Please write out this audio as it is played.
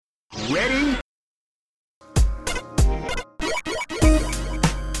Ready?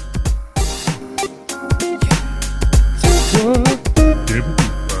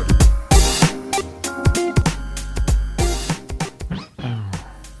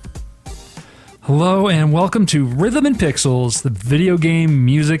 Hello and welcome to Rhythm and Pixels, the video game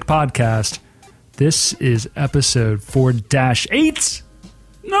music podcast. This is episode 4-8.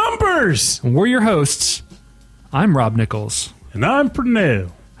 Numbers! And we're your hosts. I'm Rob Nichols. And I'm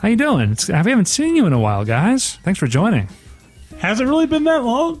Pernell. How you doing? I haven't seen you in a while, guys. Thanks for joining. Has it really been that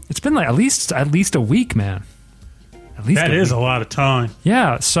long? It's been like at least a week, man. At least That is a lot of time.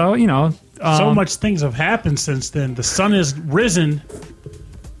 Yeah, so, you know. So much things have happened since then. The sun has risen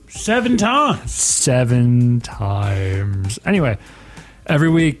 7 times. 7 times. Anyway, every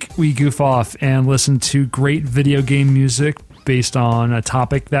week we goof off and listen to great video game music based on a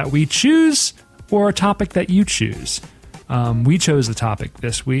topic that we choose or a topic that you choose. We chose the topic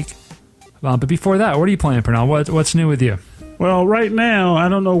this week. But before that, what are you playing, Pernell? What's new with you? Well, right now, I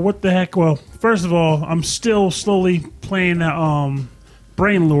don't know what the heck. Well, first of all, I'm still slowly playing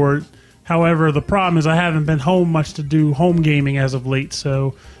Brain Lord. However, the problem is I haven't been home much to do home gaming as of late,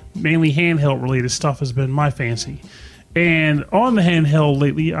 so mainly handheld related stuff has been my fancy. And on the handheld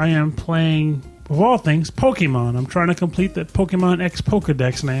lately, I am playing, of all things, Pokemon. I'm trying to complete that Pokemon X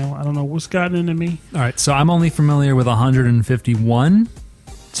Pokedex now. I don't know what's gotten into me. All right, so I'm only familiar with 151.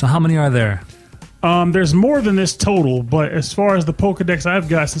 So how many are there? There's more than this total, but as far as the Pokedex I've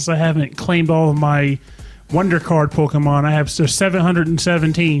got, since I haven't claimed all of my Wonder Card Pokemon, there's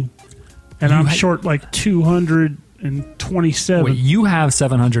 717. And I'm short like 227. Wait, you have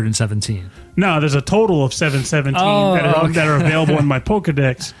 717. No, there's a total of 717 that are available in my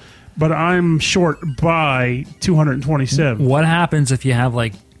Pokedex, but I'm short by 227. What happens if you have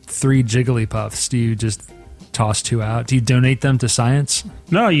like 3 Jigglypuffs? Do you just toss 2 out? Do you donate them to science?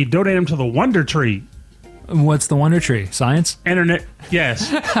 No, you donate them to the Wonder Tree. What's the Wonder Tree? Science? Internet,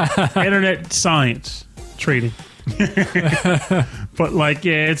 yes. Internet science trading. But like,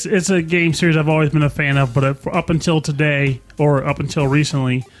 yeah, it's a game series I've always been a fan of, but up until today, or up until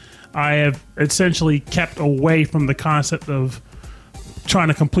recently, I have essentially kept away from the concept of trying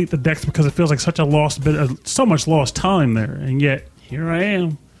to complete the decks because it feels like such so much lost time there, and yet here I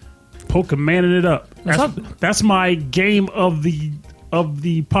am, Pokemoning it up. That's my game of the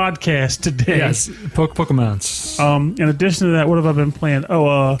podcast today. Yes, Pokemons. In addition to that, what have I been playing?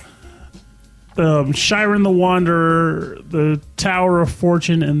 Shiren the Wanderer, the Tower of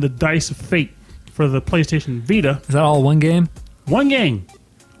Fortune, and the Dice of Fate for the PlayStation Vita. Is that all one game? One game.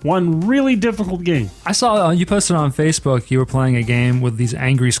 One really difficult game. I saw you posted on Facebook you were playing a game with these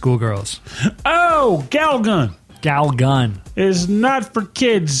angry schoolgirls. Oh, Galgun. Galgun. Is not for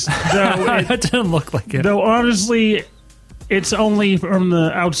kids. That didn't look like it. Though, honestly, it's only from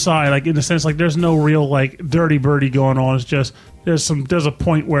the outside. Like, in a sense, like, there's no real, like, dirty birdie going on. It's just, there's a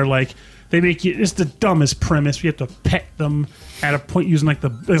point where, like, they make you. It's the dumbest premise. You have to pet them at a point using like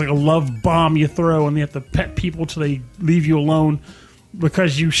a love bomb you throw, and you have to pet people till they leave you alone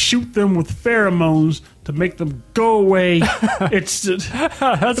because you shoot them with pheromones to make them go away. That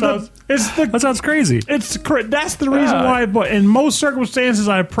sounds crazy. That's the reason why. But in most circumstances,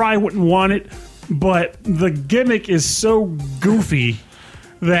 I probably wouldn't want it. But the gimmick is so goofy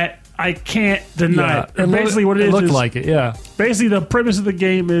that I can't deny it. Basically, what it is looked like it. Yeah. Basically, the premise of the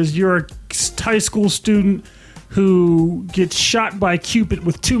game is you're a high school student who gets shot by Cupid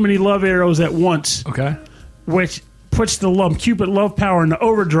with too many love arrows at once. Okay. Which puts the Cupid love power into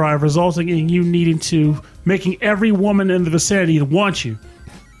overdrive, resulting in you making every woman in the vicinity want you.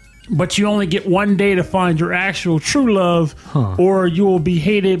 But you only get one day to find your actual true love, or you will be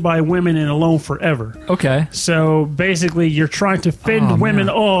hated by women and alone forever. Okay. So basically, you're trying to fend women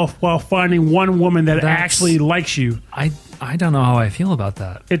off while finding one woman that actually likes you. I don't know how I feel about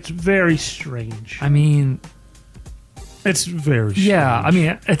that. It's very strange. I mean, it's very strange. Yeah, I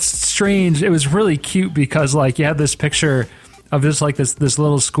mean, it's strange. It was really cute because, like, you had this picture of just like this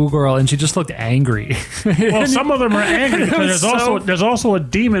little schoolgirl, and she just looked angry. Well, some of them are angry because there's also a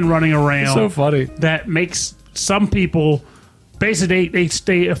demon running around. So funny. That makes some people basically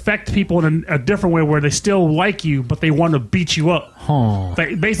they affect people in a different way where they still like you, but they want to beat you up.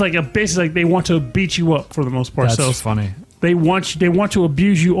 Basically, they want to beat you up for the most part. That's funny. They want to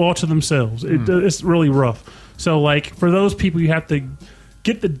abuse you all to themselves. It's really rough. So, like, for those people, you have to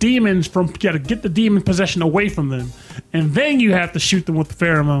get the demon possession away from them, and then you have to shoot them with the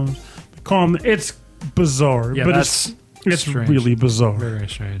pheromones. Calm. It's bizarre, yeah, but it's really bizarre. Very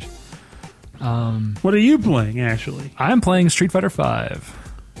strange. What are you playing, actually? I'm playing Street Fighter V.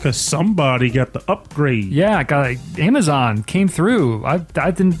 Because somebody got the upgrade. Yeah, Amazon came through.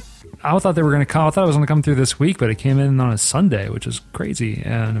 I thought they were going to come. I thought it was going to come through this week, but it came in on a Sunday, which is crazy,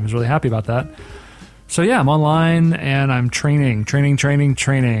 and I was really happy about that. So yeah, I'm online and I'm training.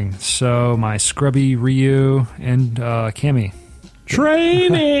 So my Scrubby, Ryu, and Cammy.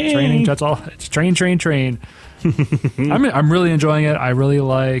 Training. That's all. It's train. I'm really enjoying it. I really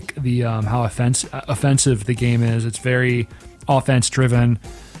like the how offensive the game is. It's very offense driven.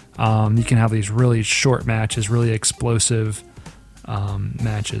 You can have these really short matches, really explosive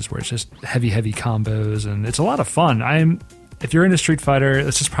matches where it's just heavy combos, and it's a lot of fun. If you're into Street Fighter,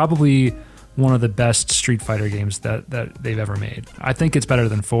 this is probably one of the best Street Fighter games that they've ever made. I think it's better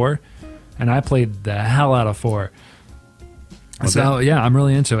than 4, and I played the hell out of 4. So yeah, I'm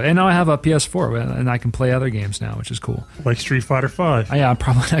really into it. And now I have a PS4, and I can play other games now, which is cool. Like Street Fighter 5. Yeah, I'm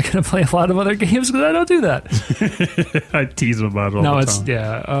probably not going to play a lot of other games because I don't do that. I tease them about it all the time.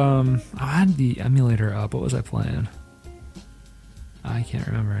 Yeah. I had the emulator up. What was I playing? I can't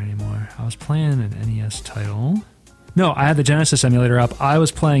remember anymore. I was playing an NES title. No, I had the Genesis emulator up. I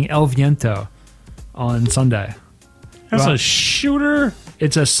was playing El Viento on Sunday. That's a shooter?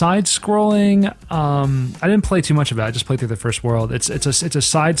 It's a side-scrolling. I didn't play too much of it. I just played through the first world. It's a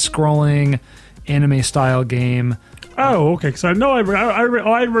side-scrolling anime-style game. Oh, okay. Because I know I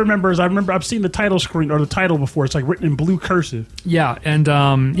remember. I've seen the title screen or the title before. It's like written in blue cursive. Yeah, and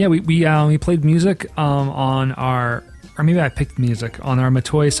we played music on our, or maybe I picked music on our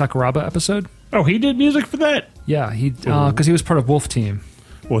Matoi Sakuraba episode. Oh, he did music for that? Yeah, because he was part of Wolf Team.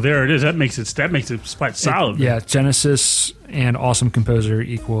 Well, there it is. That makes it quite solid. Yeah, Genesis and awesome composer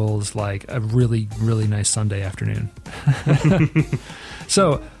equals like a really, really nice Sunday afternoon.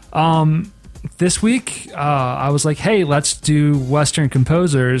 So this week I was like, hey, let's do Western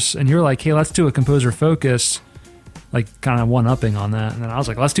composers. And you're like, hey, let's do a composer focus, like kind of one-upping on that. And then I was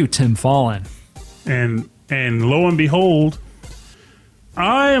like, let's do Tim Follin. And lo and behold,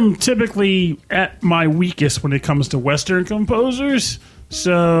 I am typically at my weakest when it comes to Western composers.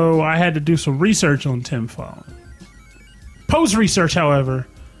 So I had to do some research on Tim Follin. Post research, however,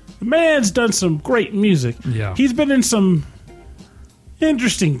 the man's done some great music. Yeah. He's been in some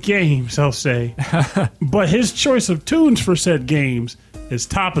interesting games, I'll say. But his choice of tunes for said games is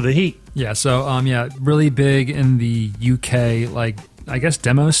top of the heap. Yeah, so really big in the UK, like I guess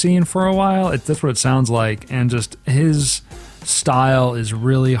demo scene for a while. That's what it sounds like, and just his style is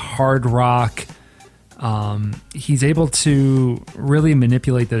really hard rock. He's able to really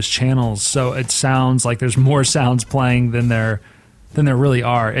manipulate those channels, so it sounds like there's more sounds playing than there really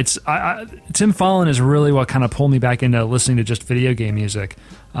are. Tim Follin is really what kind of pulled me back into listening to just video game music,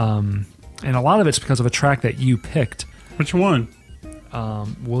 and a lot of it's because of a track that you picked. Which one?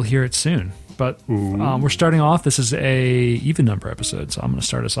 We'll hear it soon, but we're starting off. This is a even number episode, so I'm going to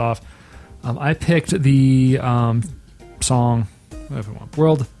start us off. I picked the song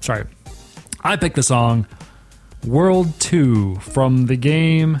I picked the song World 2 from the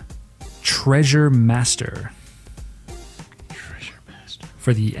game Treasure Master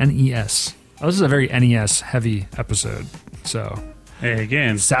for the NES. Oh, this is a very NES heavy episode, so hey,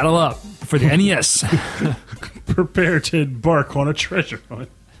 again, saddle up for the NES. Prepare to embark on a treasure hunt.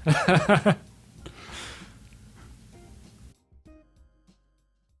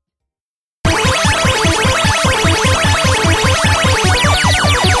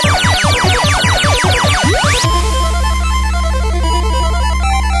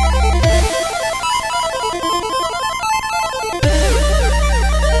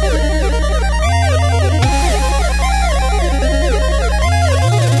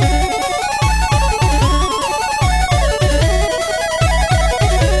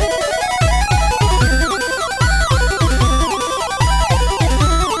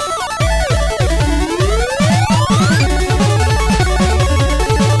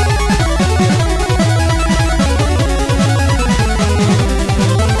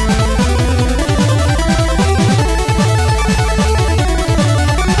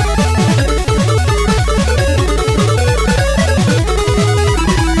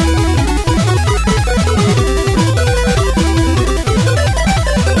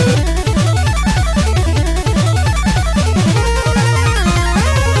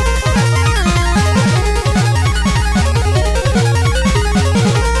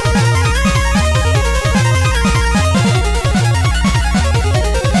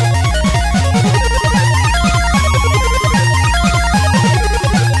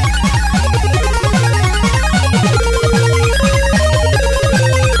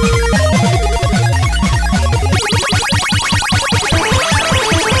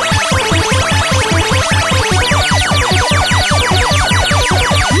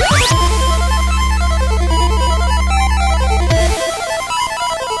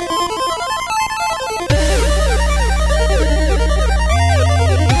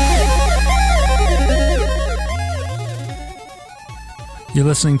 You're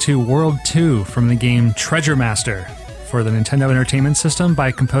listening to World 2 from the game Treasure Master for the Nintendo Entertainment System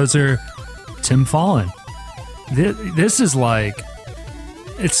by composer Tim Follin. This is like...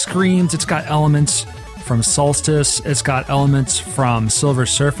 It screams, it's got elements from Solstice, it's got elements from Silver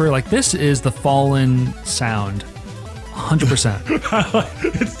Surfer. Like, this is the Fallen sound.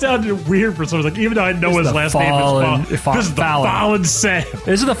 100%. It sounded weird for some reason. Like, even though I know his last name is Fallen. This is the Fallen sound.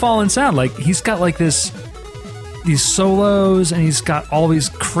 This is the Fallen sound. Like, he's got like these solos, and he's got all these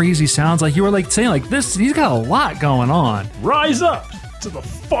crazy sounds. Like, you were like saying, like, this, he's got a lot going on. Rise up to the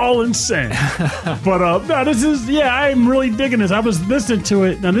Fallen sound. But no, this is, I'm really digging this. I was listening to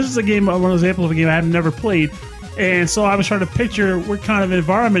it. Now, this is a game, one of those examples of a game I have never played, and so I was trying to picture what kind of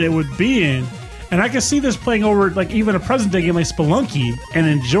environment it would be in. And I can see this playing over, like, even a present-day game like Spelunky and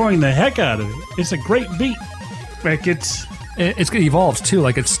enjoying the heck out of it. It's a great beat. Like, it evolves, too.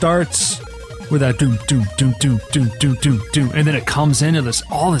 Like, it starts with that doom, doom, doom, doom, doom, doom, doom, doom, and then it comes into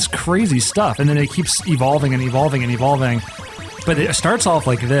all this crazy stuff, and then it keeps evolving and evolving and evolving. But it starts off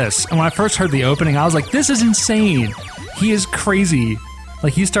like this. And when I first heard the opening, I was like, this is insane. He is crazy.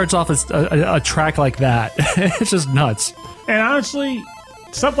 Like, he starts off as a track like that. It's just nuts. And honestly...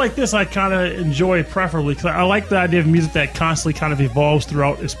 Stuff like this I kind of enjoy preferably because I like the idea of music that constantly kind of evolves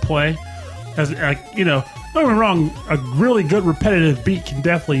throughout its play. As don't get me wrong, a really good repetitive beat can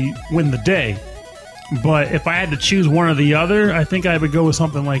definitely win the day. But if I had to choose one or the other, I think I would go with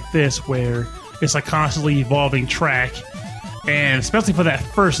something like this where it's a constantly evolving track. And especially for that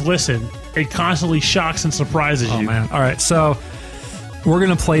first listen, it constantly shocks and surprises you. Oh, man. All right, so... We're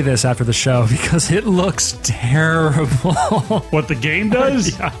going to play this after the show because it looks terrible. What the game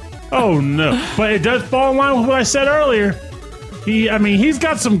does? Yeah. Oh, no. But it does fall in line with what I said earlier. He's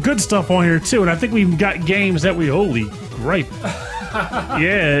got some good stuff on here, too. And I think we've got games that holy gripe.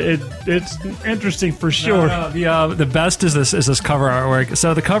 Yeah, it's interesting for sure. No, the best is this cover artwork.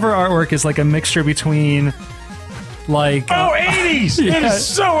 So the cover artwork is like a mixture between... Like 80s! Yeah. It is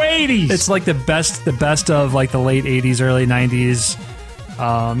so 80s! It's like the best of like the late 80s, early 90s.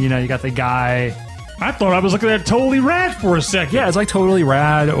 You got the guy. I thought I was looking at Totally Rad for a second. Yeah, it's like Totally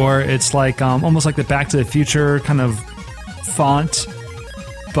Rad, or it's like almost like the Back to the Future kind of font,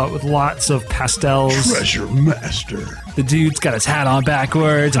 but with lots of pastels. Treasure Master. The dude's got his hat on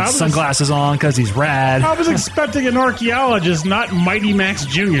backwards and sunglasses on because he's rad. I was expecting an archaeologist, not Mighty Max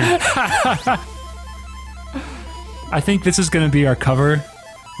Jr. I think this is going to be our cover.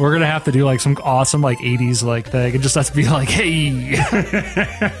 We're going to have to do like some awesome like 80s like thing. It just has to be like, hey.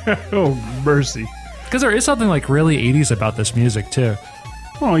 Oh, mercy. Because there is something like really 80s about this music too.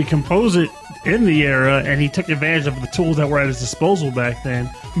 Well, he composed it in the era and he took advantage of the tools that were at his disposal back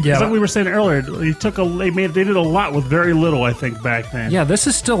then. Yeah. Like we were saying earlier, they did a lot with very little, I think, back then. Yeah, this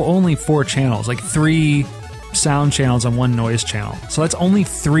is still only 4 channels, like 3 sound channels and 1 noise channel. So that's only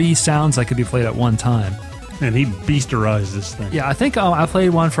 3 sounds that could be played at one time. And he beasterized this thing. Yeah, I think I played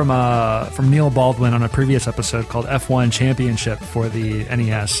one from Neil Baldwin on a previous episode called F1 Championship for the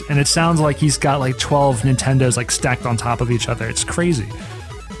NES, and it sounds like he's got like 12 Nintendos like stacked on top of each other. It's crazy.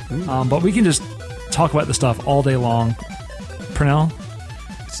 But we can just talk about the stuff all day long. Pernell?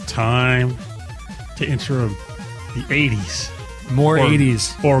 It's time to enter the 80s. More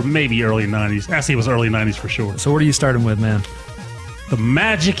 80s. Or maybe early 90s. Actually, it was early 90s for sure. So what are you starting with, man? The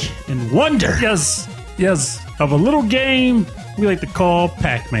magic and wonder. Yes. Of a little game we like to call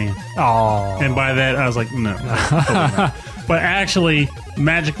Pac-Man. Oh. And by that, I was like, no. Totally not. But actually,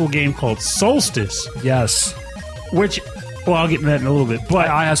 magical game called Solstice. Yes. Which, well, I'll get into that in a little bit. But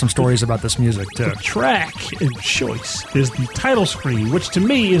I have some stories about this music, too. The track in choice is the title screen, which to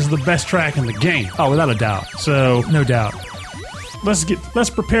me is the best track in the game. Oh, without a doubt. So, no doubt. Let's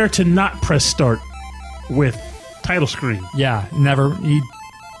prepare to not press start with title screen. Yeah, never. You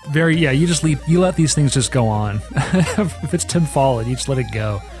just leave. You let these things just go on. If it's Tim Follin, you just let it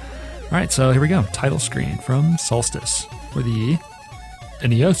go. All right, so here we go. Title screen from Solstice for the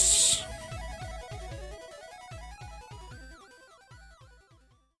NES.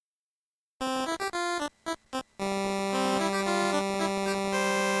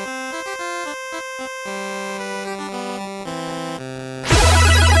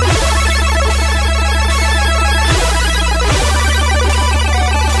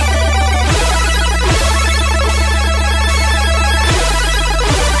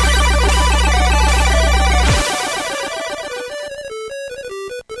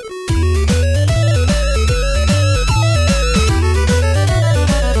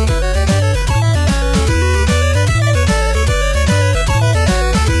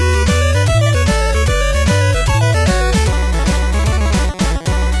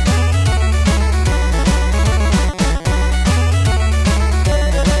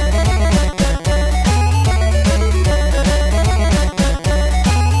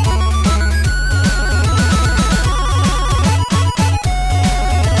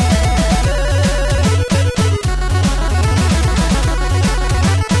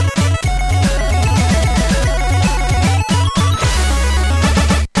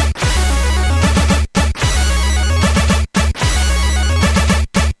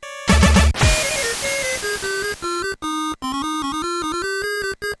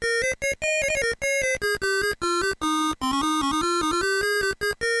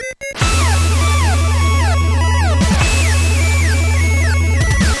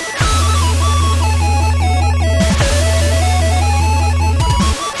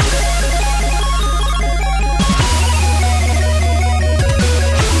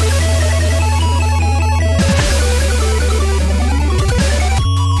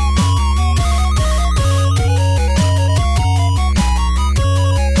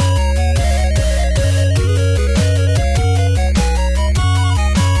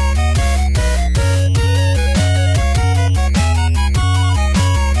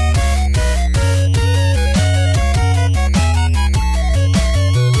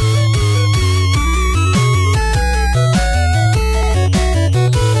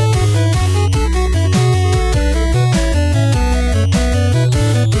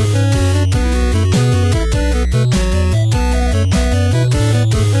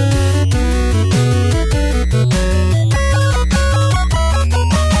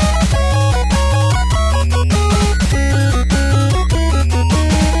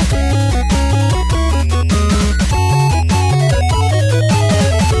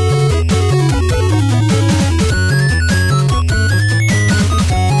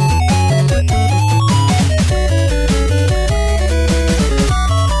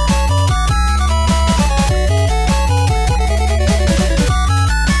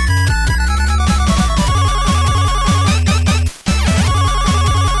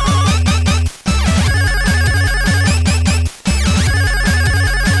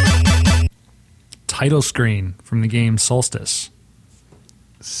 title screen from the game Solstice.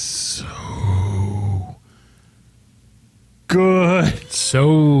 So good.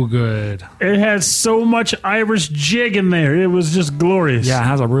 So good. It had so much Irish jig in there. It was just glorious. Yeah, it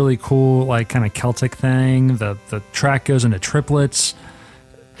has a really cool, like, kind of Celtic thing. The track goes into triplets.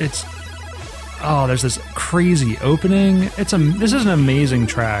 It's... Oh, there's this crazy opening. This is an amazing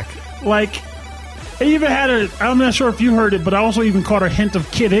track. Like, it even had I'm not sure if you heard it, but I also even caught a hint of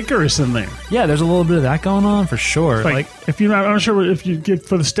Kid Icarus in there. Yeah, there's a little bit of that going on for sure. Like if you're not, I'm not sure if you get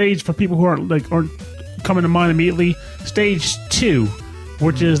for the stage for people who aren't coming to mind immediately. Stage 2,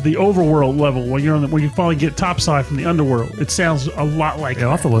 which is the overworld level when you finally get topside from the underworld. It sounds a lot like. Yeah,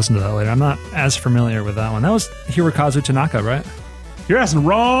 I'll have to listen to that later. I'm not as familiar with that one. That was Hirokazu Tanaka, right? You're asking the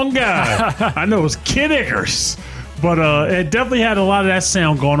wrong guy. I know it was Kid Icarus, but it definitely had a lot of that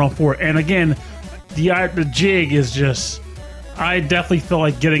sound going on for it. And again, the jig is just. I definitely feel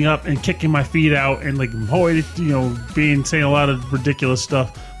like getting up and kicking my feet out and saying a lot of ridiculous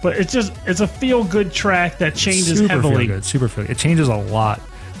stuff. But it's a feel good track that changes heavily. Super feel good. It changes a lot.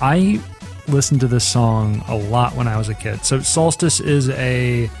 I listened to this song a lot when I was a kid. So Solstice is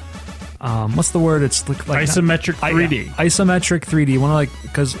a. What's the word? It's like isometric 3D. Isometric 3D.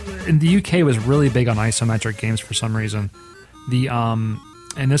 Because in the UK it was really big on isometric games for some reason.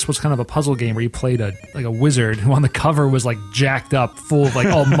 And this was kind of a puzzle game where you played a wizard who on the cover was like jacked up, full of like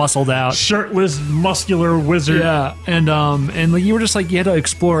all muscled out, shirtless, muscular wizard. Yeah, and like you were just like you had to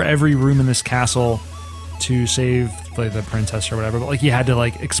explore every room in this castle to save like the princess or whatever. But like you had to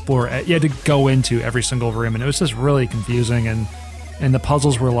like explore, you had to go into every single room, and it was just really confusing. And the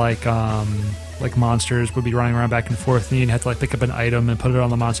puzzles were like monsters would be running around back and forth, and you'd have to like pick up an item and put it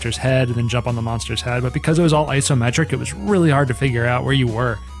on the monster's head and then jump on the monster's head. But because it was all isometric, it was really hard to figure out where you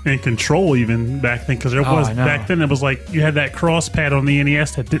were. And control even back then, because back then it was like you had that cross pad on the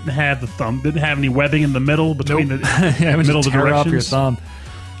NES that didn't have the thumb, didn't have any webbing in the middle between the yeah, it was middle of the tear directions. off your thumb.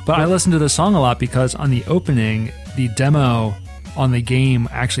 But I listened to the song a lot because on the opening, the demo on the game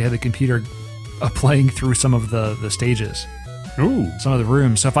actually had the computer playing through some of the stages. Ooh. Some of the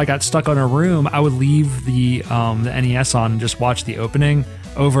rooms. So if I got stuck on a room, I would leave the NES on and just watch the opening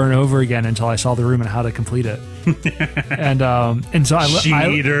over and over again until I saw the room and how to complete it. and so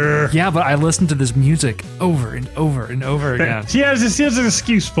Cheater. Yeah, but I listened to this music over and over and over again. He has an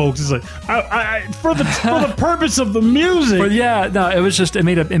excuse, folks. It's like for the purpose of the music. But yeah, no, it was just it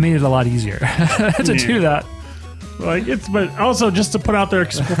made it a lot easier to do that. But also just to put out there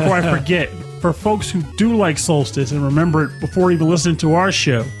before I forget, for folks who do like Solstice and remember it before even listening to our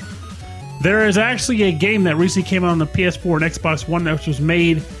show, there is actually a game that recently came out on the PS4 and Xbox One which was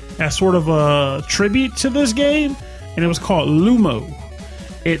made as sort of a tribute to this game, and it was called Lumo.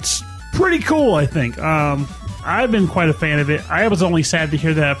 It's pretty cool, I think. I've been quite a fan of it. I was only sad to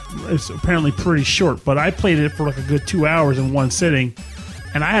hear that it's apparently pretty short, but I played it for like a good 2 hours in one sitting,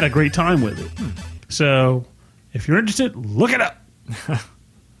 and I had a great time with it. So if you're interested, look it up.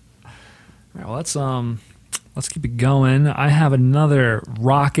 All right, well, let's keep it going. I have another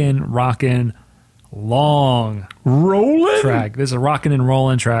rockin' long rolling track. This is a rockin' and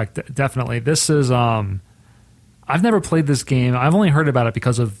rollin' track. Definitely. This is I've never played this game. I've only heard about it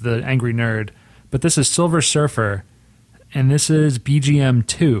because of the Angry Nerd. But this is Silver Surfer, and this is BGM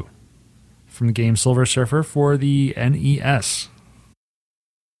 2 from the game Silver Surfer for the NES.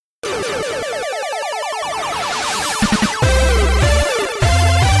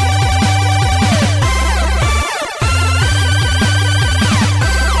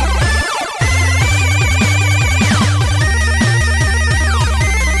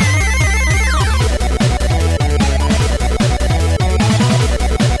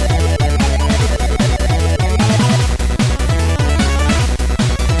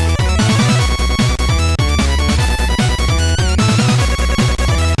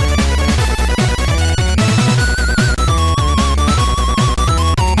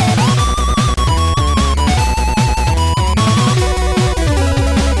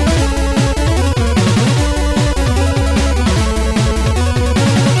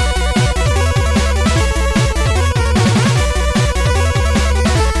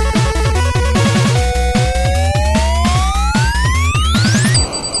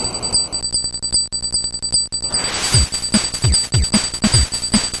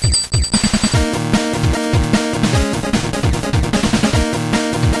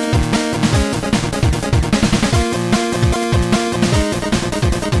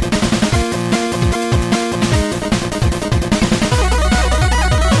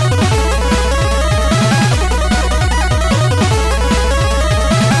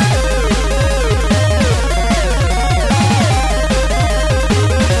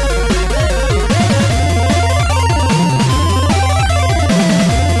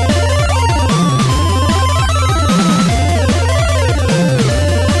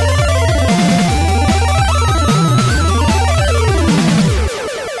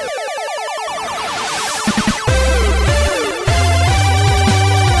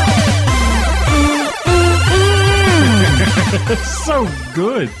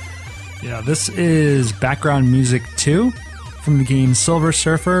 good. Yeah, this is background music 2 from the game Silver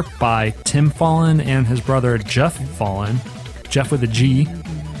Surfer by Tim Fallon and his brother Jeff Fallon. Jeff with a G.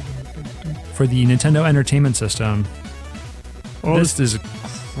 For the Nintendo Entertainment System. Oh, This is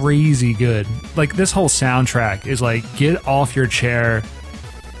crazy good. Like, this whole soundtrack is like, get off your chair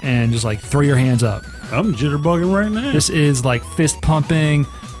and just like throw your hands up. I'm jitterbugging right now. This is like fist pumping,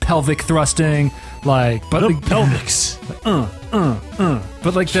 pelvic thrusting, like, but the the pelvics.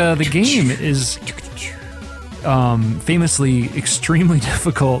 But like the game is famously extremely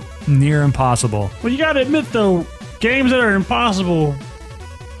difficult, near impossible. Well, you got to admit, though, games that are impossible,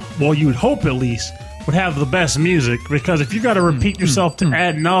 well, you would hope at least, would have the best music, because if you got to repeat yourself to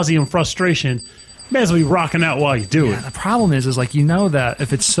ad nauseum frustration, you may as well be rocking out while you do it. The problem is like, you know that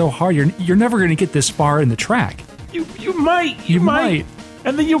if it's so hard, you're never going to get this far in the track. You might. You might.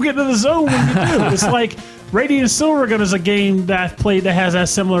 And then you'll get into the zone when you do. It's like Radiant Silvergun is a game that I've played that has that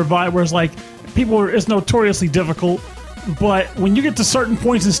similar vibe, where it's like, it's notoriously difficult, but when you get to certain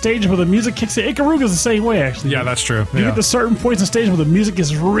points in stages where the music kicks in, Ikaruga is the same way, actually. Yeah, that's true. You get to certain points in stages where the music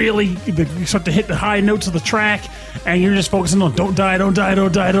is really, you start to hit the high notes of the track, and you're just focusing on don't die, don't die,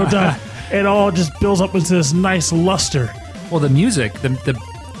 don't die, don't die. It all just builds up into this nice luster. Well, the music,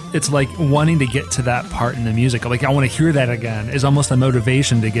 it's like wanting to get to that part in the music. Like, I want to hear that again. Is almost a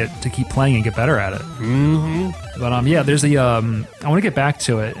motivation to keep playing and get better at it. Mm-hmm. But yeah, there's the I want to get back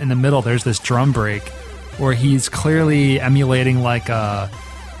to it. In the middle, there's this drum break where he's clearly emulating like a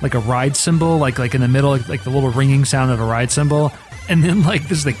ride cymbal, like in the middle, like the little ringing sound of a ride cymbal, and then like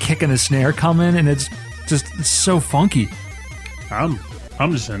there's the kick and the snare come in, and it's so funky.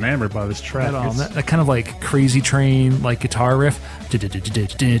 I'm just enamored by this track. That kind of like Crazy Train like guitar riff.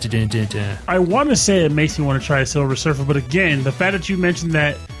 I want to say it makes me want to try Silver Surfer, but again, the fact that you mentioned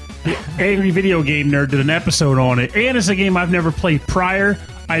that the Angry Video Game Nerd did an episode on it, and it's a game I've never played prior,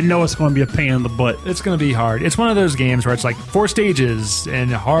 I know it's going to be a pain in the butt. It's going to be hard. It's one of those games where it's like 4 stages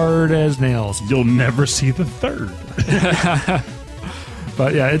and hard as nails. You'll never see the third.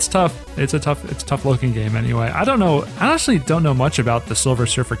 But yeah, it's tough. It's a tough looking game anyway. I honestly don't know much about the Silver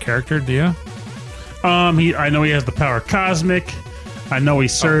Surfer character, do you? I know he has the power Cosmic. I know he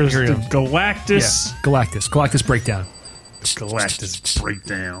serves here he the is. Galactus. Yeah, Galactus Breakdown. Galactus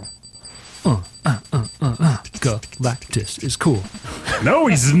Breakdown. Galactus is cool. No,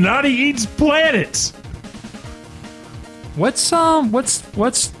 he's not. He eats planets. What's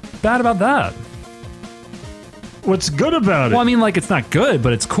bad about that? What's good about it? Well, I mean, like, it's not good,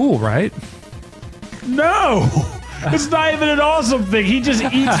 but it's cool, right? No, it's not even an awesome thing. He just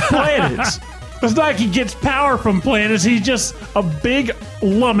eats planets. It's not like he gets power from planets. He's just a big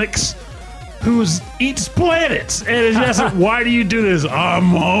lummox who eats planets. And it's just like, why do you do this? I'm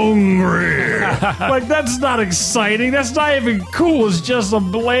hungry. Like, that's not exciting. That's not even cool. It's just a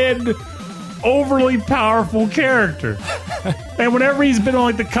bland, overly powerful character. And whenever he's been on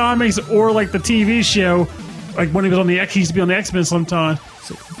like the comics or like the TV show, like when he was on he used to be on the X-Men sometime,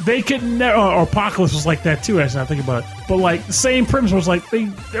 they could never, or Apocalypse was like that too, actually, I think about it. But like, the same premise was like,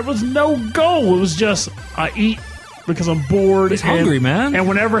 there was no goal. It was just, I eat because I'm bored. He's hungry, man. And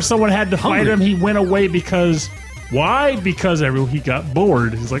whenever someone had to fight him, he went away because, why? Because he got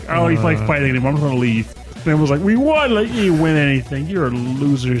bored. He's like, I don't even like fighting anymore. I'm going to leave. And everyone was like, we won. Like, you didn't win anything. You're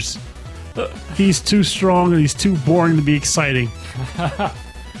losers. He's too strong and he's too boring to be exciting. All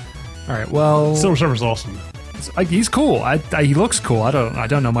right, well, Silver Surfer's awesome. He's cool. He looks cool. I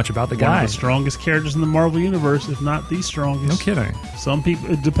don't know much about the One guy. of the strongest characters in the Marvel Universe, if not the strongest. No kidding. Some people,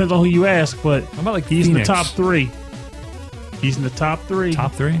 it depends on who you ask, but How about like he's Phoenix? in the top 3. He's in the top 3.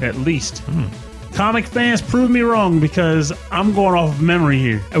 Top 3? At least. Comic fans, prove me wrong, because I'm going off of memory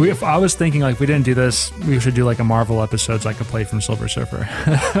here. I was thinking, like, if we didn't do this, we should do like a Marvel episode so I could play from Silver Surfer.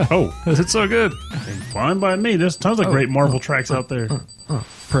 Oh, It's so good. fine by me. There's tons of great Marvel tracks out there.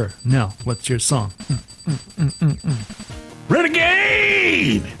 Now, what's your song?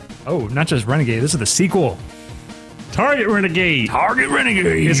 Renegade! Oh, not just Renegade. This is the sequel. Target Renegade. Target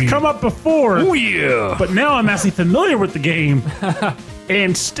Renegade. It's come up before, Oh yeah. but now I'm actually familiar with the game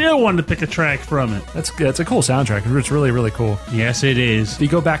and still wanted to pick a track from it. That's a cool soundtrack. It's really, really cool. Yes, it is. If you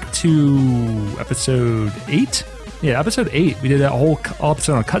go back to episode 8, yeah, episode 8, we did a whole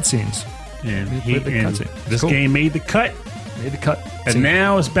episode on cutscenes. And, played the cutscene. this Cool. game made the cut, Made the cut. and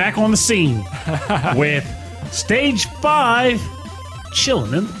now it's back on the scene with Stage 5,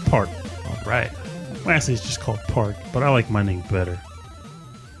 Chilling in the Park. All right. Well, actually, it's just called Park, but I like my name better.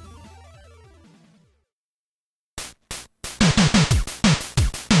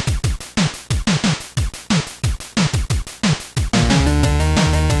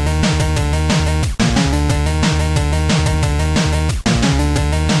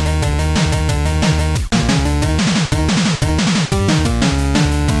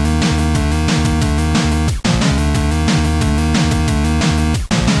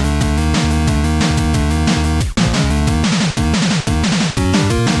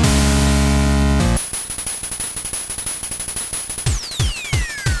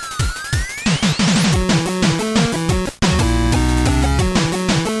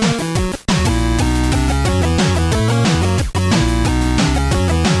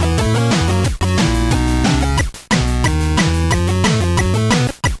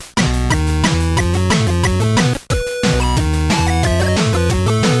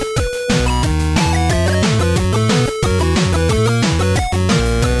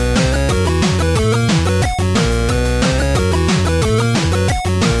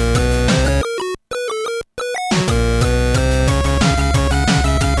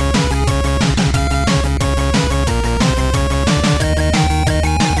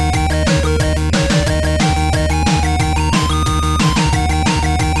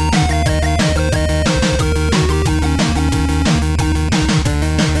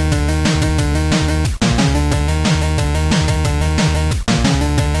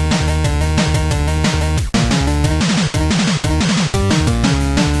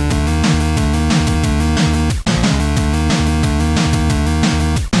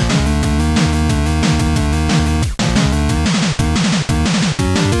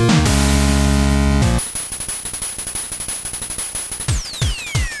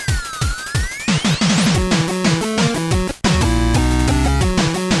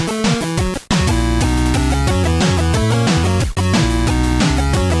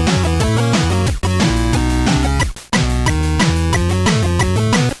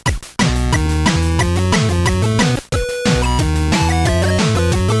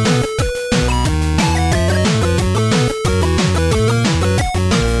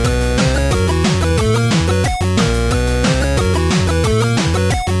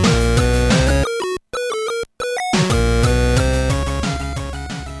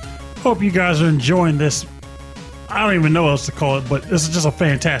 hope you guys are enjoying this. I don't even know what else to call it, but this is just a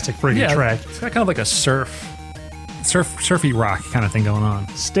fantastic freaking track. It's got kind of like a surfy rock kind of thing going on.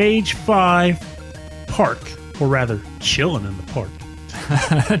 Stage 5, Park, or rather, chilling in the park.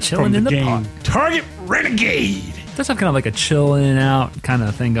 Chilling in the park. Target Renegade. It does have kind of like a chill in and out kind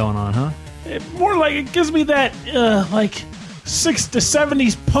of thing going on, huh? More like it gives me that like 60s to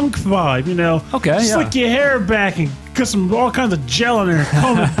 70s punk vibe, you know? Okay, Slick your hair back and put all kinds of gel in there,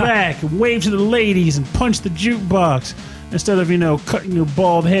 comb it back, and wave to the ladies and punch the jukebox instead of, cutting your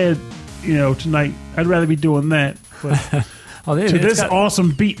bald head, tonight. I'd rather be doing that. But to this awesome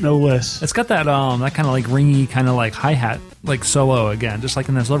beat, no less. It's got that that kind of like ringy, kind of like hi-hat, like solo again, just like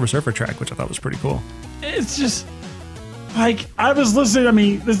in that Silver Surfer track, which I thought was pretty cool. It's just... like, I was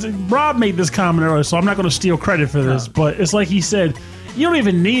listening, Rob made this comment earlier, so I'm not going to steal credit for this, but it's like he said, you don't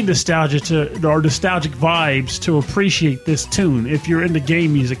even need nostalgia or nostalgic vibes to appreciate this tune if you're into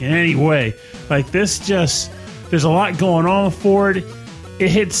game music in any way. Like, this just, there's a lot going on for it.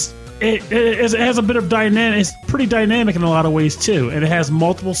 It has a bit of dynamic, it's pretty dynamic in a lot of ways too, and it has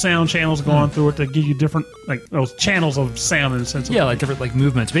multiple sound channels going through it to give you different, like, those channels of sound in a sense. Yeah, like different like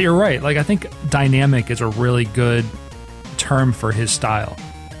movements, but you're right. Like, I think dynamic is a really good term for his style.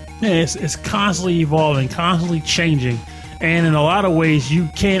 Yeah, it's constantly evolving, constantly changing, and in a lot of ways you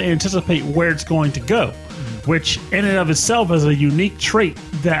can't anticipate where it's going to go, which in and of itself is a unique trait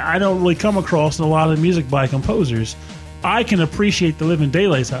that I don't really come across in a lot of music by composers. I can appreciate the living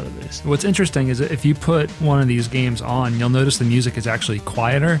daylights out of this. What's interesting is that if you put one of these games on, you'll notice the music is actually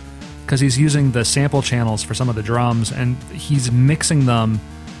quieter because he's using the sample channels for some of the drums, and he's mixing them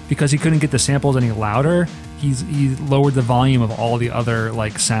because he couldn't get the samples any louder. He lowered the volume of all the other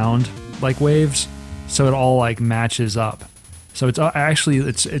like sound like waves, so it all like matches up. So it's actually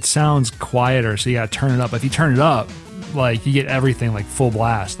it sounds quieter. So you gotta turn it up. If you turn it up, like you get everything like full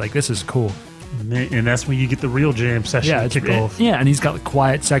blast. Like this is cool. And that's when you get the real jam session kick off. Yeah, and he's got like,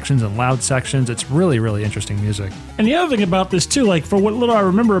 quiet sections and loud sections. It's really, really interesting music. And the other thing about this too, like for what little I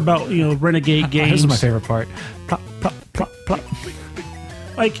remember about Renegade games, this is my favorite part. Plop, plop, plop, plop.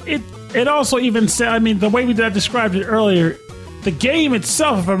 Like it also even said, I mean, the way I described it earlier, the game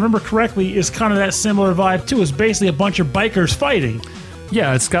itself, if I remember correctly, is kind of that similar vibe too. It's basically a bunch of bikers fighting.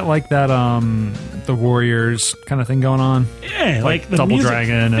 Yeah, it's got like that the Warriors kind of thing going on. Yeah, like the Double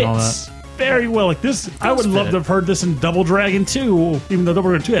Dragon and all that. Very well, like this. I would love to have heard this in Double Dragon 2, even though Double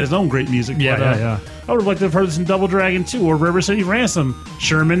Dragon 2 had its own great music. Yeah. I would have liked to have heard this in Double Dragon 2 or River City Ransom,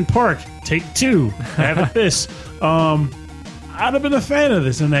 Sherman Park, Take 2. Have it this. I'd have been a fan of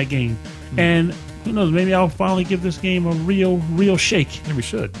this in that game, and who knows? Maybe I'll finally give this game a real shake. Yeah, we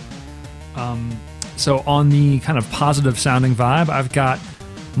should. So on the kind of positive sounding vibe, I've got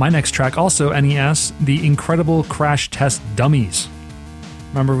my next track, also NES, The Incredible Crash Test Dummies.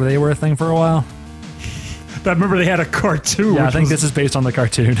 Remember they were a thing for a while? I remember they had a cartoon. Yeah, I think this is based on the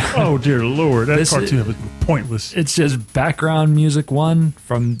cartoon. Oh, dear Lord. That cartoon was pointless. It's just background music one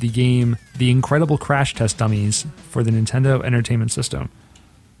from the game The Incredible Crash Test Dummies for the Nintendo Entertainment System.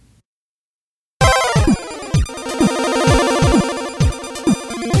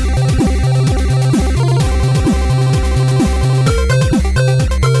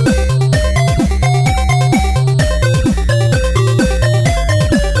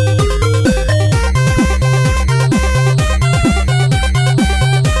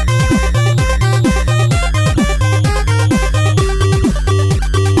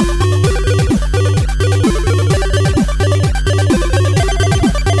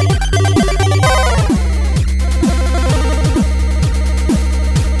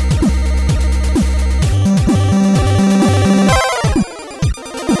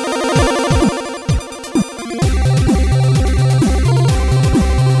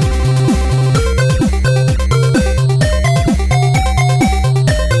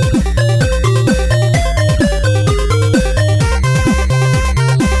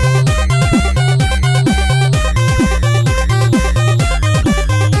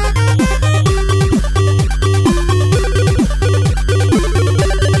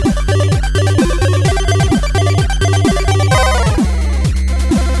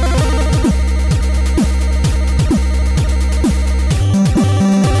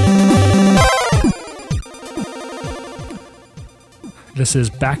 This is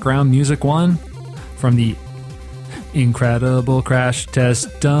background music one from the Incredible Crash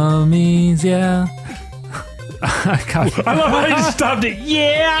Test Dummies, yeah. I love how you stopped it.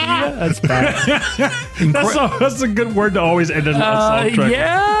 Yeah, that's bad. That's a good word to always end a song track.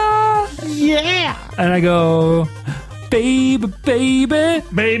 Yeah. And I go, baby,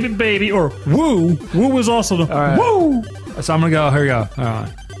 or woo. Woo was also the woo. So I'm gonna go. Here we go. All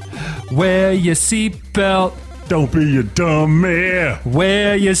right. Wear your seatbelt. Don't be a dummy.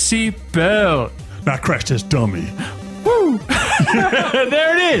 Wear your seatbelt. Now crash this dummy. Woo!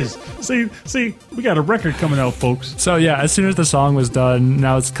 There it is. See, we got a record coming out, folks. So yeah, as soon as the song was done,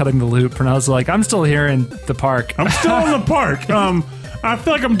 now it's cutting the loop, and I was like, I'm still here in the park. I'm still in the park. I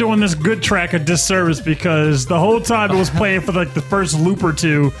feel like I'm doing this good track a disservice because the whole time it was playing for like the first loop or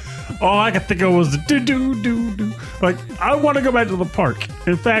two, all I could think of was the do. Like, I want to go back to the park.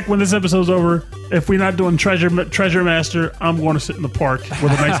 In fact, when this episode's over, if we're not doing Treasure Master, I'm going to sit in the park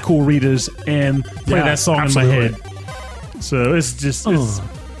with a nice cool Ritas and play Yeah, that song absolutely. in my head. So it's just,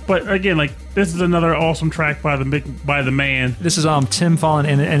 but again, like this is another awesome track by the man. This is Tim Fallon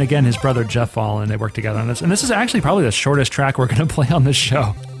and again his brother Jeff Fallon. They work together on this, and this is actually probably the shortest track we're going to play on this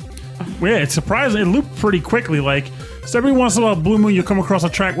show. Yeah, it's surprising. It looped pretty quickly. Like, so every once in a while, Blue Moon, you'll come across a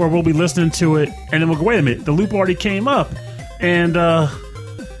track where we'll be listening to it, and then we'll go, wait a minute, the loop already came up. And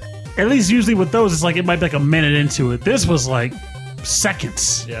at least usually with those, it's like it might be like a minute into it. This was like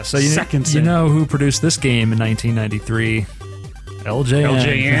seconds. Yeah, so seconds. you know who produced this game in 1993? LJN.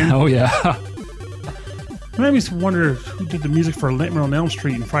 LJN? Oh yeah. It made me wonder who did the music for Nightmare on Elm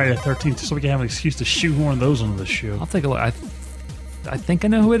Street and Friday the 13th, just so we can have an excuse to shoehorn those onto the show. I'll take a look. I think I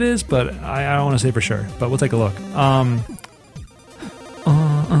know who it is, but I don't want to say for sure. But we'll take a look.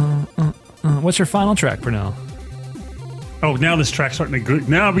 What's your final track for now? Oh, now this track's starting to.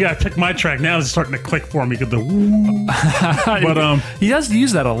 Now we gotta pick my track. Now it's starting to click for me because the. Woo. But he does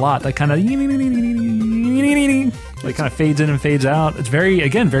use that a lot. That kind of like kind of fades in and fades out. It's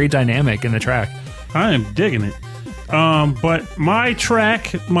very dynamic in the track. I am digging it. But my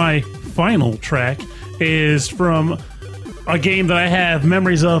final track, is from a game that I have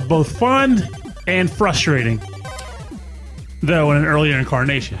memories of both fun and frustrating. Though in an earlier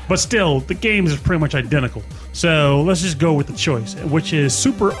incarnation. But still, the games are pretty much identical. So let's just go with the choice, which is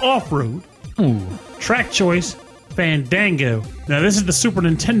Super Off-Road. Ooh. Track choice, Fandango. Now this is the Super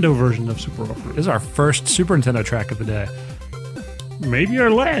Nintendo version of Super Off-Road. This is our first Super Nintendo track of the day. Maybe our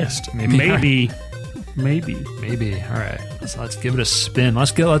last. Maybe. Maybe. All right. Let's give it a spin.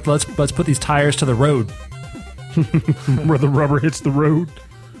 Let's put these tires to the road. Where the rubber hits the road.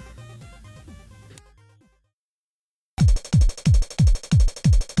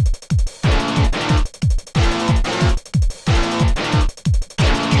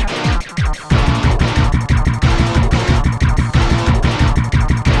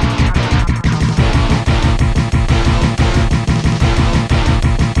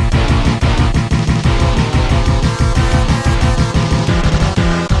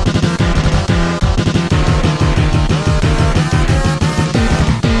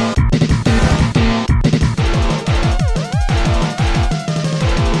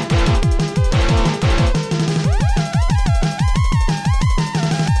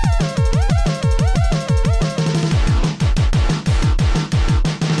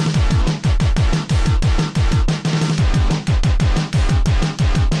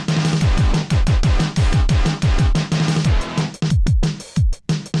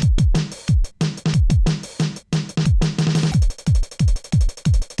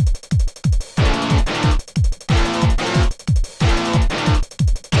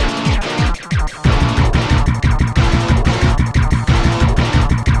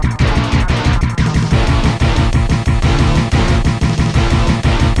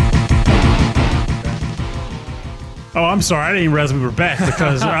 Oh, I'm sorry. I didn't even realize we were back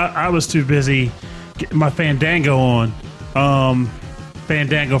because I was too busy getting my Fandango on.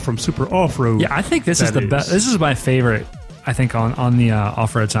 Fandango from Super Off-Road. Yeah, I think this is the best. This is my favorite, I think, on the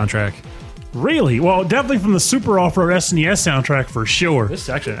Off-Road soundtrack. Really? Well, definitely from the Super Off-Road SNES soundtrack for sure.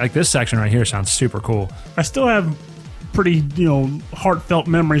 This section right here sounds super cool. I still have pretty, heartfelt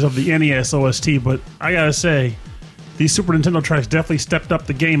memories of the NES OST, but I gotta say, these Super Nintendo tracks definitely stepped up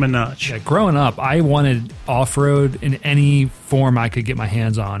the game a notch. Yeah, growing up, I wanted off-road in any form I could get my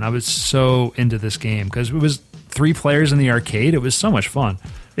hands on. I was so into this game because it was 3 players in the arcade. It was so much fun.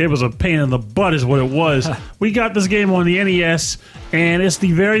 It was a pain in the butt is what it was. We got this game on the NES, and it's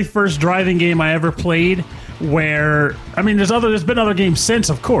the very first driving game I ever played where, I mean, there's been other games since,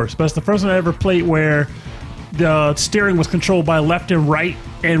 of course, but it's the first one I ever played where the steering was controlled by left and right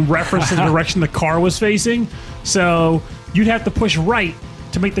in reference to the direction the car was facing. So you'd have to push right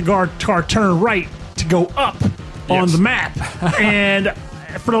to make the car turn right to go up on the map. And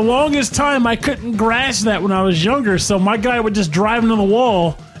for the longest time, I couldn't grasp that when I was younger. So my guy would just drive into the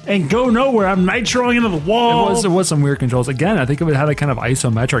wall and go nowhere. I'm nitroing into the wall. It was some weird controls. Again, I think it had a kind of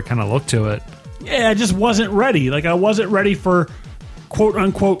isometric kind of look to it. Yeah, I just wasn't ready. Like, I wasn't ready for quote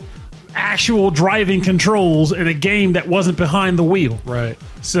unquote actual driving controls in a game that wasn't behind the wheel. Right.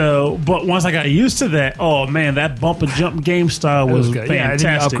 So, but once I got used to that, oh man, that bump and jump game style was good. fantastic. Yeah, and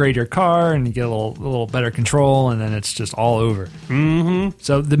then you upgrade your car and you get a little better control, and then it's just all over. Mm-hmm.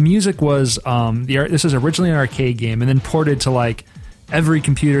 So the music was this was originally an arcade game, and then ported to like every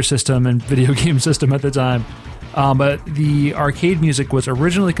computer system and video game system at the time. But the arcade music was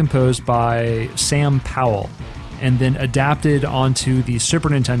originally composed by Sam Powell, and then adapted onto the Super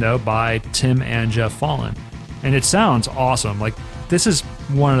Nintendo by Tim and Jeff Fallon, and it sounds awesome. Like, this is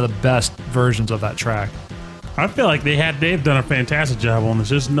one of the best versions of that track. I feel like they've done a fantastic job on this.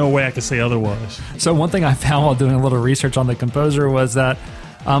 There's no way I could say otherwise. So one thing I found while doing a little research on the composer was that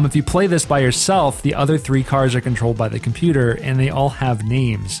if you play this by yourself, the other 3 cars are controlled by the computer, and they all have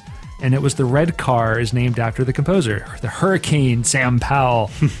names. And it was the red car is named after the composer, the Hurricane Sam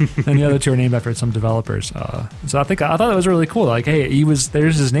Powell, and the other 2 are named after some developers. So I thought that was really cool. Like, hey,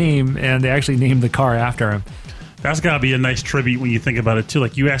 there's his name, and they actually named the car after him. That's got to be a nice tribute when you think about it, too.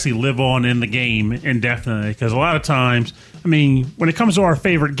 Like, you actually live on in the game indefinitely. Because a lot of times, I mean, when it comes to our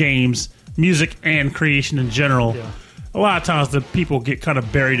favorite games, music and creation in general, a lot of times the people get kind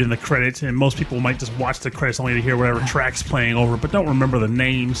of buried in the credits, and most people might just watch the credits only to hear whatever track's playing over, but don't remember the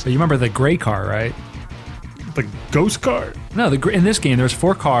names. So you remember the gray car, right? The ghost car? No, in this game, there was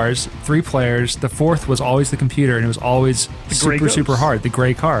 4 cars, 3 players. The 4th was always the computer, and it was always super hard. The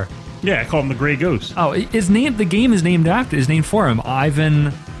gray car. Yeah, I call him the Gray Ghost. Oh, the game is named for him,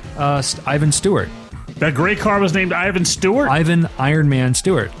 Ivan Stewart. That gray car was named Ivan Stewart? Ivan Iron Man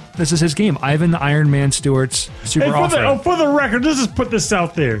Stewart. This is his game, Ivan Iron Man Stewart's Super Off-Road. For the record, let's just put this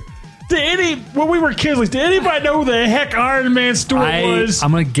out there. When we were kids, did anybody know who the heck Iron Man Stewart was? I'm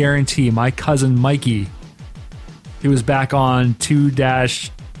going to guarantee my cousin Mikey, he was back on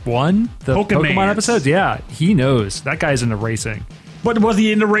 2-1, the Pokemon episodes. Yeah, he knows. That guy's into racing. But was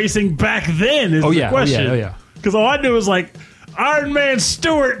he into racing back then is the question. Oh, yeah. Because all I knew was like, Iron Man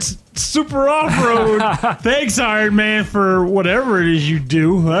Stewart's Super Off-Road. Thanks, Iron Man, for whatever it is you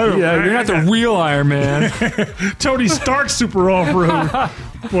do. You're not the real Iron Man. Tony Stark's Super Off-Road.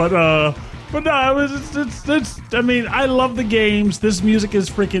 But no, it's I mean, I love the games. This music is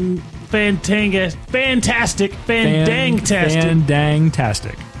freaking fantastic.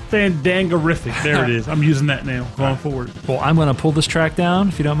 Fandangtastic. Fandangerific. There it is. I'm using that now going forward. Well, I'm going to pull this track down,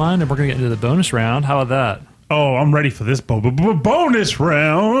 if you don't mind, and we're going to get into the bonus round. How about that? Oh, I'm ready for this bonus round. Bonus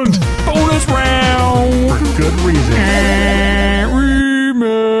round! For good reason.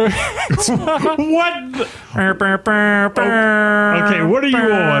 What? Okay, what are you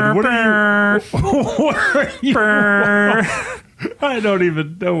on? What are you on? I don't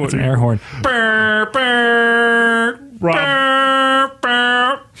even know what it's an air horn.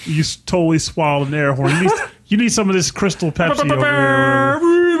 Rob, you totally swallowed an air horn. You need some of this Crystal Pepsi over here.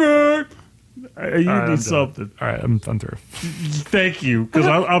 You need something. All right, I'm through. Thank you, because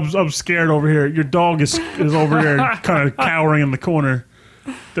I'm scared over here. Your dog is over here kind of cowering in the corner.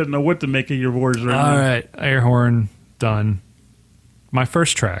 Doesn't know what to make of your words right now. All right, air horn done. My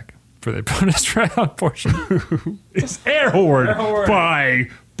first track for the bonus track, unfortunately, it's Air Horn by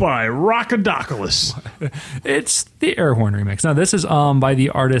Rockadoculus. It's the Air Horn remix. Now, this is by the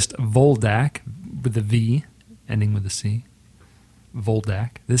artist Voldak, with the V, ending with a C.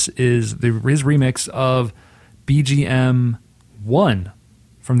 Voldak. This is his remix of BGM 1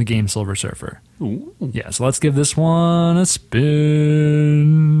 from the game Silver Surfer. Ooh. Yeah, so let's give this one a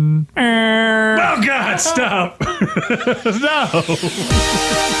spin. Oh, God, stop. No.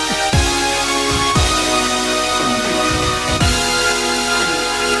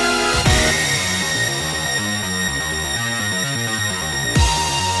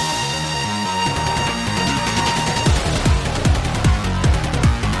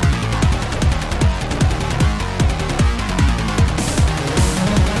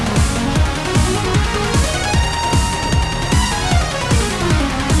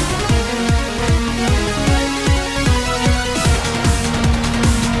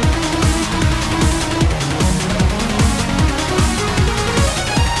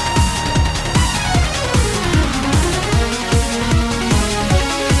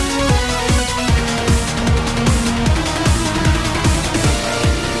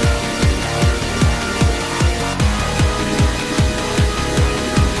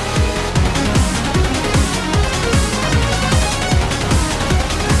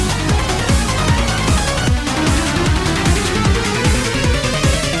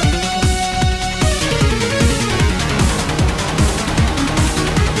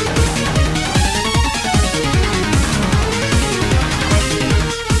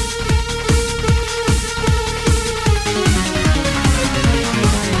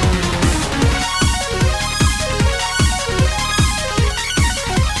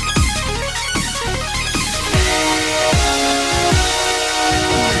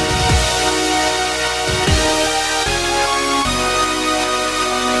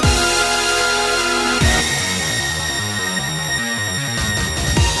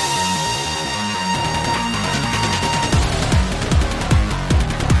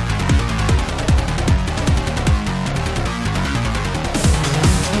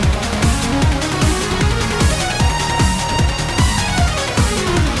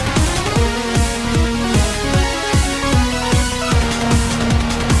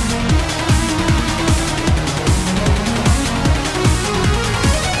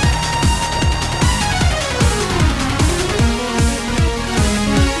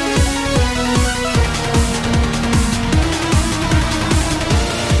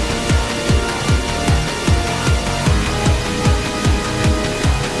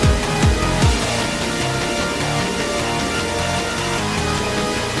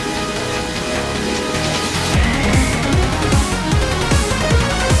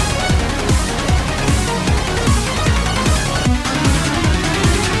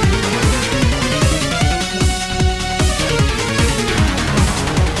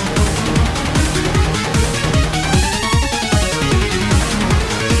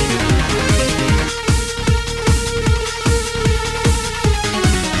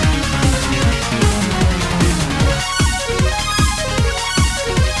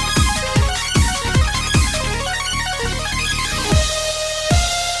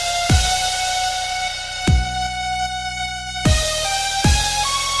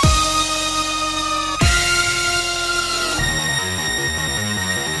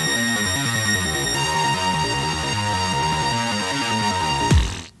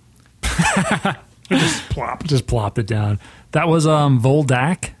 Just plop. Just plopped it down. That was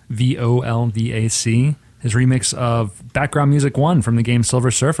Voldac, Voldac, his remix of Background Music 1 from the game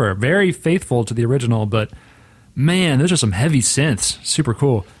Silver Surfer. Very faithful to the original, but man, those are some heavy synths. Super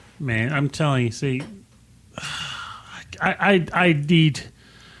cool. Man, I'm telling you, see, I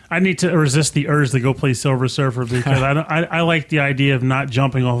need to resist the urge to go play Silver Surfer because I like the idea of not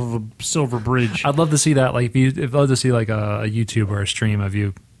jumping off of a silver bridge. I'd love to see that. Like, I'd love to see like a YouTube or a stream of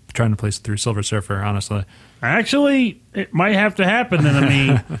you trying to play through Silver Surfer. Honestly, actually, it might have to happen. And I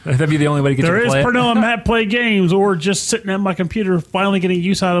mean, that'd be the only way to get you to play it. There is Pernell and Matt play games, or just sitting at my computer, finally getting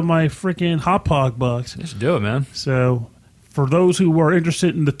use out of my freaking Hot Pog box. Just do it, man. So, for those who are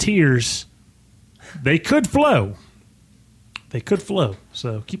interested in the tiers, they could flow.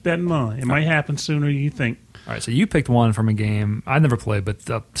 So keep that in mind. It might happen sooner than you think. All right, so you picked one from a game I never played, but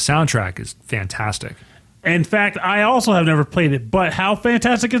the soundtrack is fantastic. In fact, I also have never played it, but how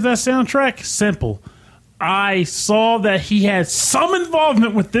fantastic is that soundtrack? Simple. I saw that he had some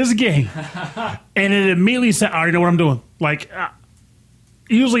involvement with this game, and it immediately said, I already know what I'm doing. Like,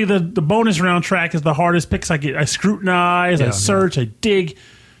 usually the bonus round track is the hardest picks I get. I scrutinize, I search, I dig.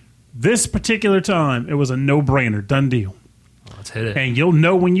 This particular time, it was a no-brainer, done deal. Let's hit it. And you'll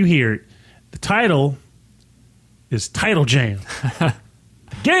know when you hear it. The title is Title Jam. The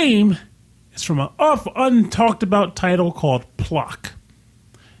game is from an untalked about title called Plock.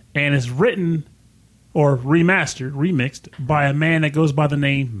 And it's written or remixed by a man that goes by the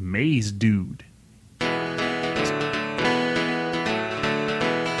name Maze Dude.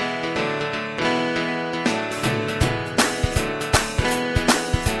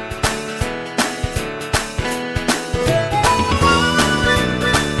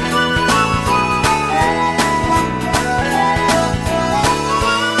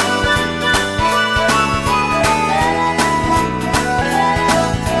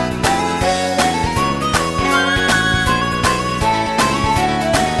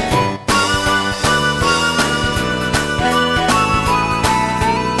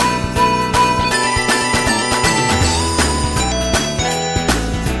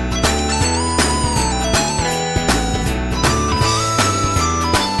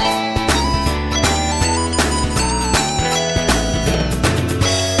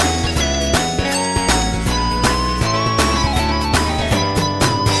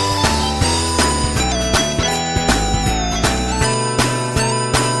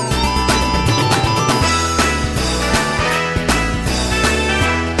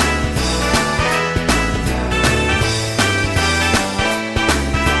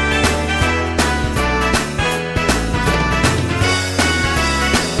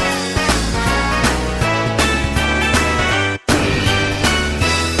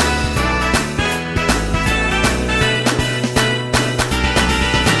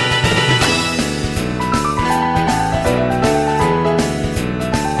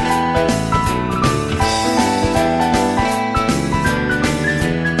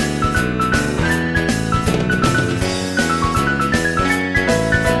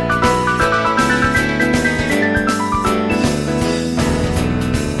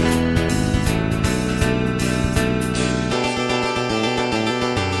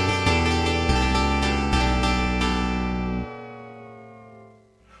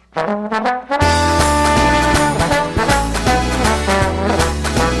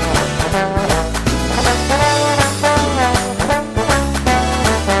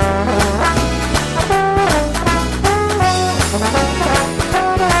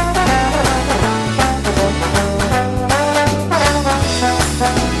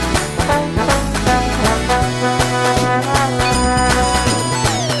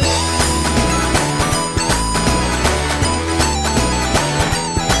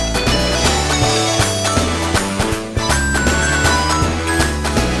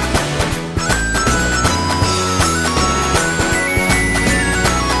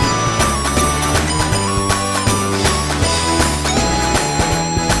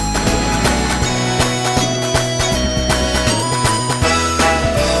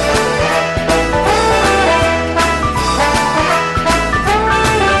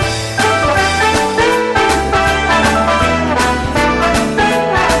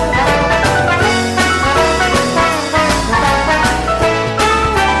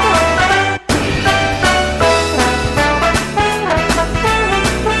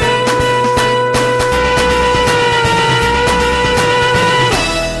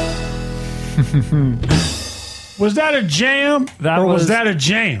 Was that a jam? Was that a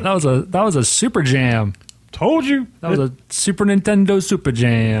jam? That was a super jam. Told you. That was a Super Nintendo Super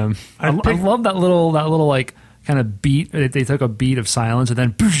Jam. I love that little like kind of beat. They took a beat of silence and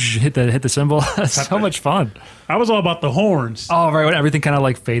then hit the cymbal. So much fun. I was all about the horns. Oh, right. When everything kind of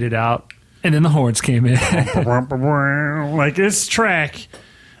like faded out and then the horns came in. Like this track,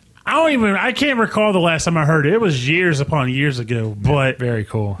 I can't recall the last time I heard it. It was years upon years ago, but Very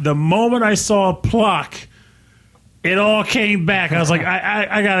cool. the moment I saw Pluck, it all came back. I was like,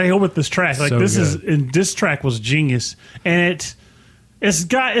 I gotta go with this track. Like So good. this track was genius, and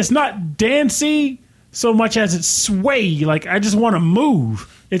it's not dancey so much as it's sway. Like I just want to move.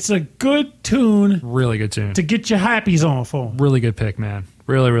 It's a good tune Really good tune. to get your happies on for. Really good pick, man.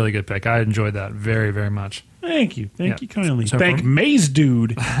 Really, really good pick. I enjoyed that very, very much. Thank you. Thank Yeah. you kindly. So Thank from- Maze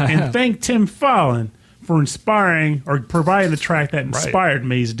Dude and thank Tim Fallon for inspiring or providing the track that inspired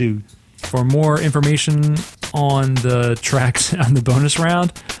Maze Dude. For more information on the tracks on the bonus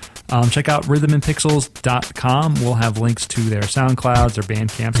round, check out rhythmandpixels.com. We'll have links to their SoundClouds, their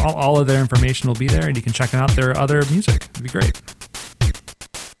Bandcamps. All of their information will be there, and you can check out their other music. It'd be great.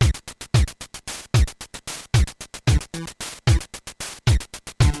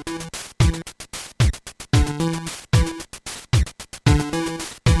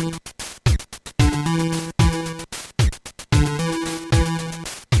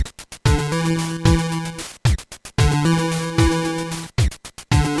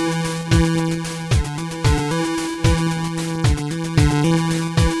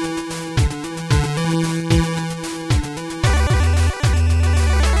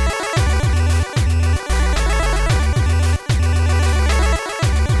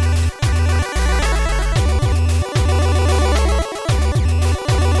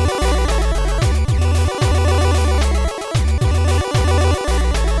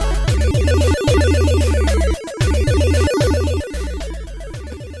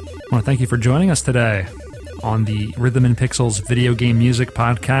 I want to thank you for joining us today on the Rhythm and Pixels video game music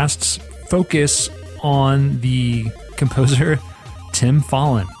podcast's focus on the composer Tim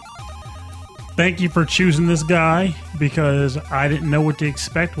Fallon. Thank you for choosing this guy because I didn't know what to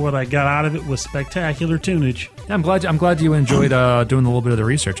expect. What I got out of it was spectacular tunage. Yeah, I'm glad you enjoyed doing a little bit of the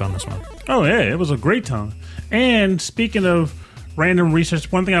research on this one. Oh, yeah, it was a great time. And speaking of random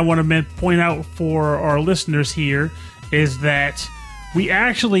research, one thing I want to point out for our listeners here is that we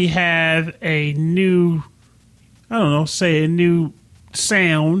actually have a new, a new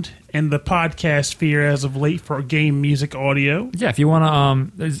sound in the podcast sphere as of late for game music audio. Yeah, if you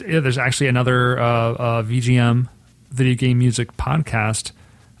want to, there's actually another VGM video game music podcast.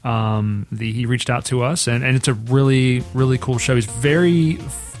 He reached out to us, and it's a really, really cool show. He's very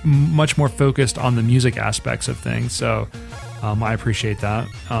much more focused on the music aspects of things, so I appreciate that.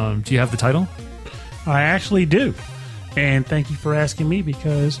 Do you have the title? I actually do. And thank you for asking me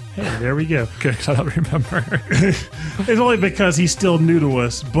because, hey, there we go. Good, 'cause I don't remember. It's only because he's still new to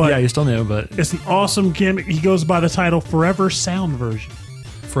us, but Yeah, you still new, but it's an awesome gimmick. He goes by the title Forever Sound Version.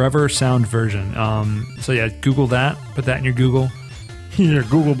 Forever Sound Version. So yeah, Google that. Put that in your Google. Your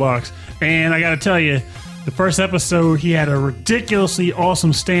Google box. And I got to tell you, the first episode, he had a ridiculously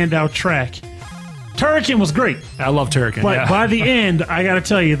awesome standout track. Turrican was great, I love Turrican. but Yeah. by the end, I got to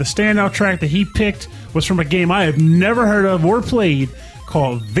tell you, the standout track that he picked was from a game I have never heard of or played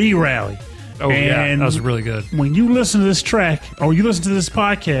called V-Rally. Oh yeah, And that was really good. when you listen to this track or you listen to this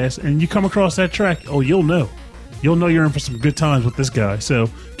podcast and you come across that track, you'll know. You'll know you're in for some good times with this guy. So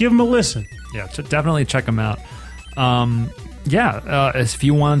give him a listen. Yeah, so definitely check them out. If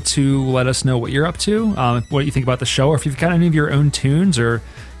you want to let us know what you're up to, what you think about the show, or if you've got any of your own tunes, or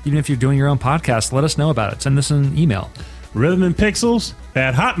even if you're doing your own podcast, let us know about it. Send us an email.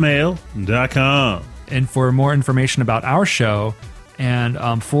 rhythmandpixels@hotmail.com. And for more information about our show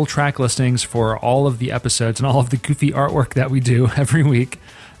and full track listings for all of the episodes and all of the goofy artwork that we do every week,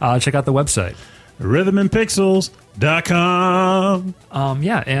 check out the website. rhythmandpixels.com.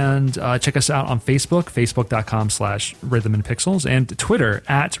 And check us out on Facebook, facebook.com/rhythmandpixels, and Twitter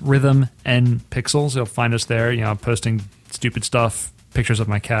 @rhythmandpixels. You'll find us there, posting stupid stuff, pictures of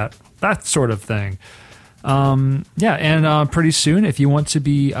my cat, that sort of thing. Pretty soon, if you want to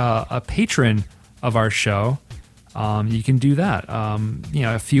be a patron of our show, you can do that.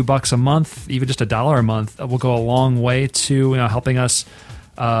 A few bucks a month, even just $1 a month, will go a long way to helping us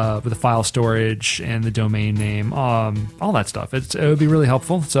with the file storage and the domain name, all that stuff. It would be really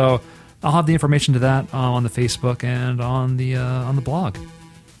helpful. So I'll have the information to that on the Facebook and on the blog.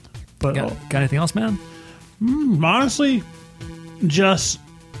 But Got anything else, man? honestly,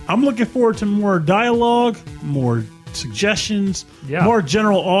 I'm looking forward to more dialogue, more suggestions, Yeah. more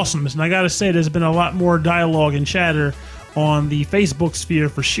general awesomeness. And I got to say, there's been a lot more dialogue and chatter on the Facebook sphere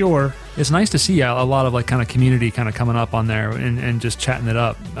for sure. It's nice to see a lot of like kind of community kind of coming up on there and just chatting it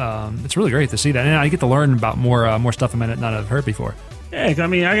up. It's really great to see that, and I get to learn about more stuff I might not have heard before. Yeah, I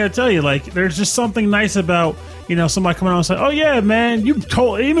mean, I gotta tell you, like, there's just something nice about, somebody coming out and say, "Oh yeah, man, you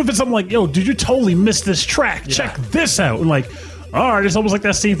totally," even if it's something like, "Yo, dude, you totally missed this track. Yeah. Check this out." And like, all right, it's almost like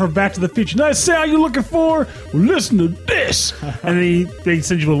that scene from Back to the Future. Nice sound you're looking for? Well, listen to this. And then they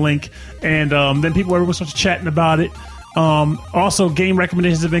send you a link, and then everyone starts chatting about it. Also, game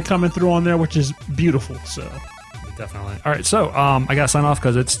recommendations have been coming through on there, which is beautiful. So. Definitely. All right, so I gotta sign off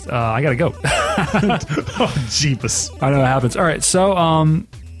because it's I gotta go. Oh, jeepus! I know what happens. All right, so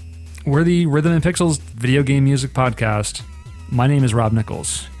we're the Rhythm and Pixels video game music podcast. My name is Rob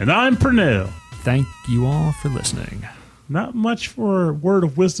Nichols, And I'm Pernell. Thank you all for listening. Not much for a word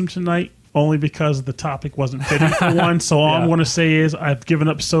of wisdom tonight, only because the topic wasn't fitting for one. So all I'm going to say is I've given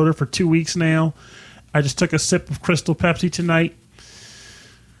up soda for 2 weeks now. I just took a sip of Crystal Pepsi tonight.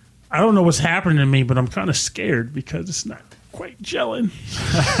 I don't know what's happening to me, but I'm kind of scared because it's not quite gelling.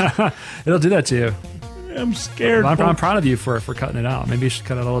 It'll do that to you. I'm scared. I'm proud of you for cutting it out. Maybe you should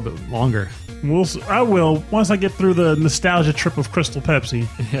cut it a little bit longer. I will once I get through the nostalgia trip of Crystal Pepsi.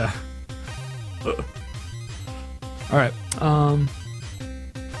 Yeah. All right.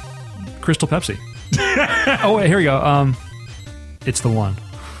 Crystal Pepsi. Oh wait, here we go. It's the one.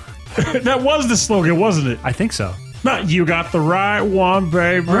 That was the slogan, wasn't it? I think so. Not you got the right one,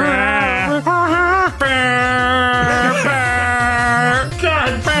 baby. God,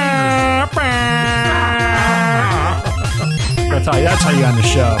 That's how you end the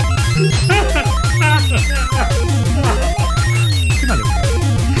show.